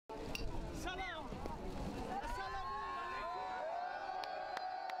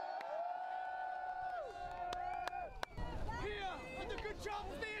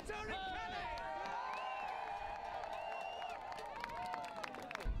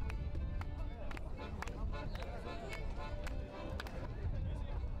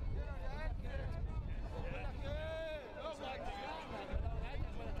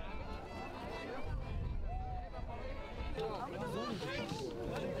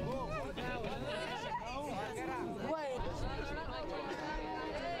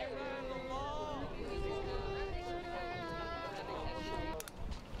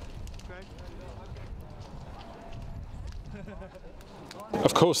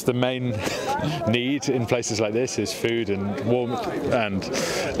Of course, the main need in places like this is food and warmth and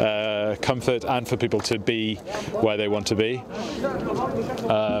comfort, and for people to be where they want to be.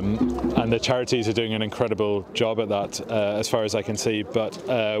 And the charities are doing an incredible job at that, as far as I can see. But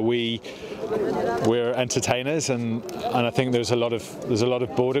we're entertainers, and I think there's a lot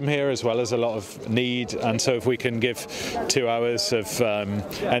of boredom here as well as a lot of need. And so, if we can give 2 hours of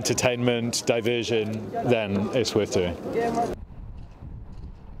entertainment, diversion, then it's worth doing.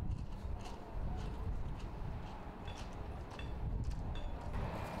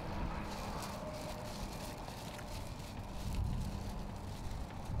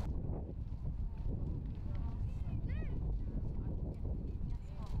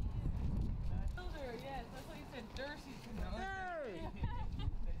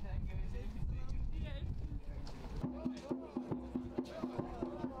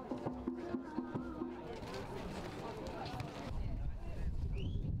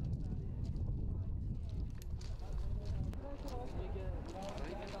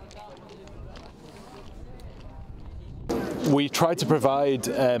 We try to provide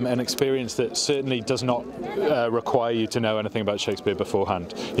an experience that certainly does not require you to know anything about Shakespeare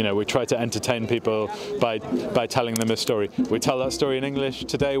beforehand. You know, we try to entertain people by telling them a story. We tell that story in English.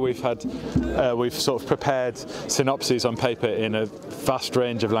 Today we've sort of prepared synopses on paper in a vast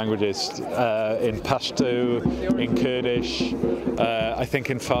range of languages, in Pashto, in Kurdish, I think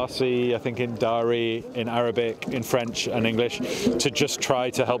in Farsi, I think in Dari, in Arabic, in French and English, to just try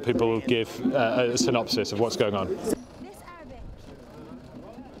to help people give a synopsis of what's going on.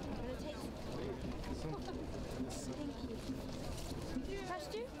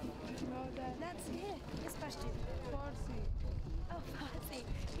 That's here. It's Pashto. Farsi. Oh, Farsi.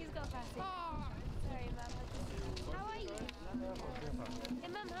 He's got Farsi. Sorry, Mum. How are you? Hey,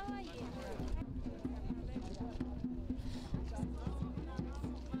 Mum, how are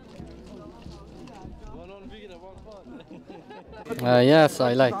you? Yes,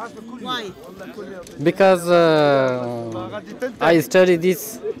 I like. Why? Because I study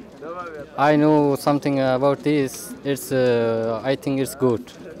this. I know something about this. It's. I think it's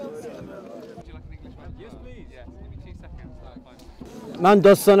good. من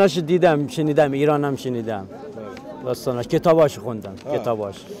داستاناش دیدم، شنیدم، ایرانم شنیدم. داستاناش، کتاباش خوندم،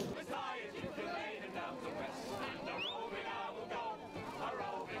 کتاباش.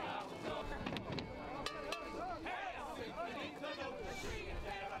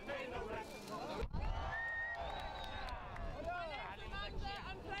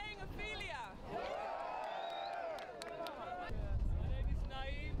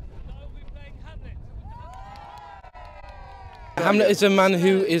 Hamlet is a man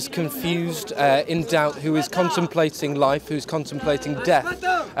who is confused, in doubt, who is contemplating life, who's contemplating death,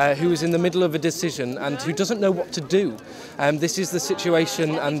 who is in the middle of a decision and who doesn't know what to do. This is the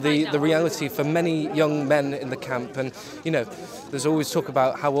situation and the reality for many young men in the camp. And, you know, there's always talk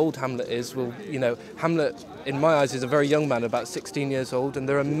about how old Hamlet is. Well, you know, Hamlet, in my eyes, is a very young man, about 16 years old, and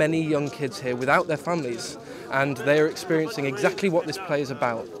there are many young kids here without their families, and they are experiencing exactly what this play is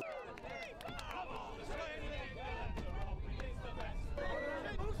about.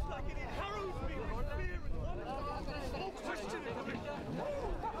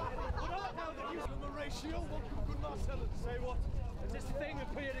 Say what? This thing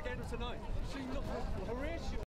appeared again tonight.